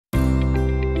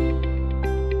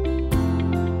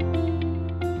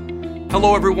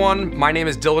Hello everyone, my name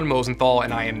is Dylan Mosenthal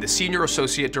and I am the Senior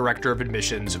Associate Director of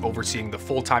Admissions overseeing the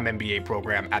full-time MBA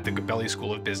program at the Gabelli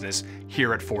School of Business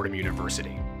here at Fordham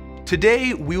University.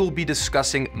 Today, we will be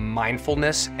discussing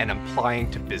mindfulness and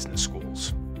applying to business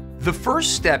schools. The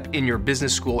first step in your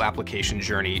business school application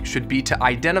journey should be to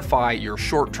identify your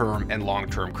short-term and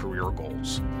long-term career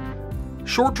goals.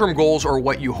 Short-term goals are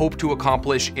what you hope to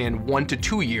accomplish in 1 to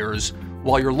 2 years,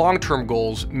 while your long-term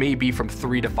goals may be from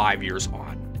 3 to 5 years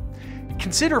on.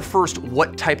 Consider first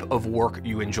what type of work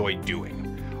you enjoy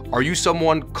doing. Are you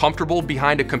someone comfortable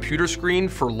behind a computer screen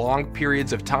for long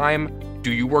periods of time?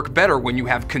 Do you work better when you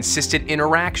have consistent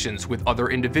interactions with other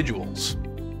individuals?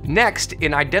 Next,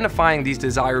 in identifying these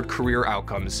desired career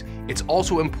outcomes, it's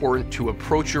also important to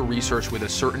approach your research with a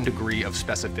certain degree of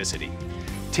specificity.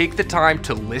 Take the time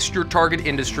to list your target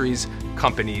industries,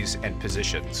 companies, and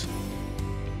positions.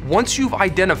 Once you've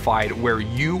identified where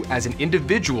you as an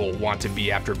individual want to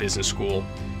be after business school,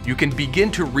 you can begin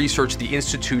to research the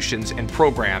institutions and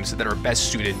programs that are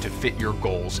best suited to fit your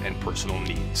goals and personal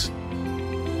needs.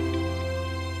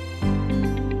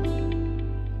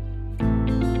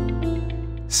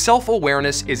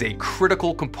 Self-awareness is a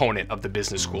critical component of the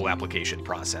business school application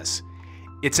process.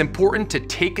 It's important to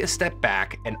take a step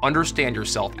back and understand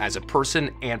yourself as a person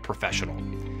and professional.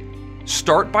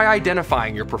 Start by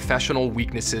identifying your professional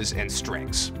weaknesses and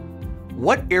strengths.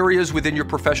 What areas within your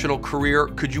professional career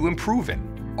could you improve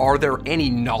in? Are there any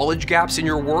knowledge gaps in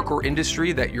your work or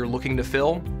industry that you're looking to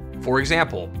fill? For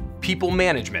example, people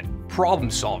management,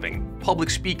 problem solving, public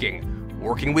speaking,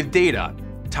 working with data,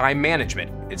 time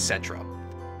management, etc.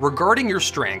 Regarding your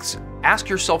strengths, ask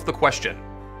yourself the question,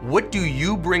 what do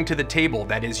you bring to the table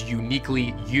that is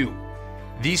uniquely you?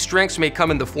 These strengths may come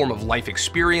in the form of life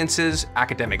experiences,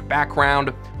 academic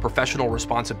background, professional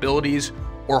responsibilities,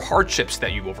 or hardships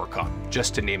that you overcome,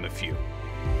 just to name a few.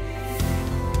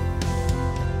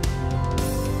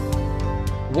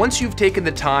 Once you've taken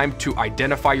the time to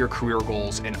identify your career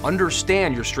goals and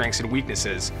understand your strengths and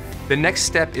weaknesses, the next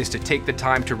step is to take the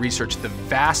time to research the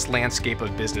vast landscape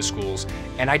of business schools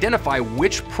and identify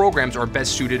which programs are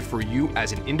best suited for you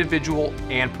as an individual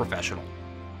and professional.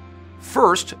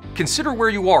 First, consider where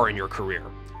you are in your career.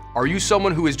 Are you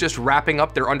someone who is just wrapping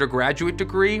up their undergraduate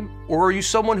degree, or are you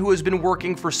someone who has been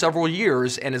working for several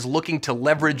years and is looking to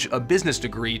leverage a business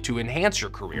degree to enhance your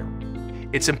career?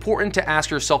 It's important to ask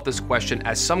yourself this question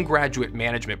as some graduate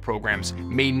management programs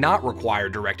may not require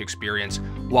direct experience,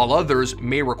 while others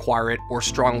may require it or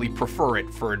strongly prefer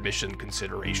it for admission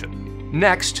consideration.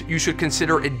 Next, you should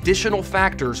consider additional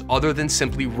factors other than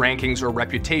simply rankings or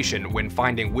reputation when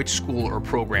finding which school or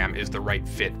program is the right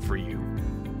fit for you.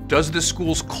 Does the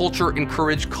school's culture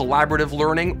encourage collaborative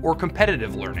learning or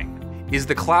competitive learning? Is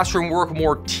the classroom work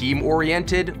more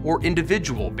team-oriented or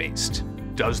individual-based?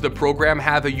 Does the program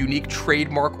have a unique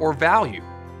trademark or value?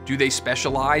 Do they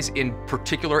specialize in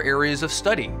particular areas of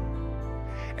study?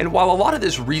 And while a lot of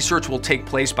this research will take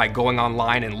place by going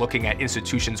online and looking at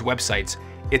institutions' websites,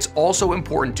 it's also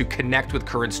important to connect with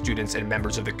current students and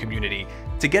members of the community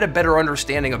to get a better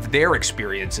understanding of their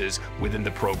experiences within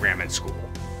the program and school.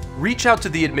 Reach out to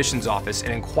the admissions office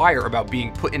and inquire about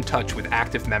being put in touch with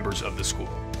active members of the school.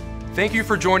 Thank you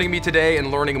for joining me today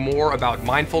and learning more about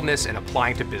mindfulness and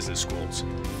applying to business schools.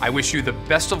 I wish you the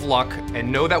best of luck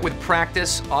and know that with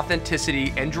practice,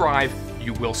 authenticity, and drive,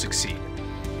 you will succeed.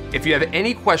 If you have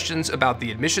any questions about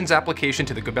the admissions application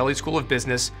to the Gabelli School of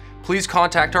Business, please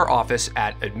contact our office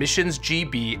at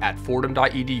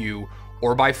admissionsgb@fordham.edu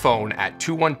or by phone at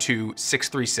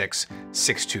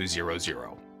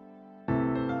 212-636-6200.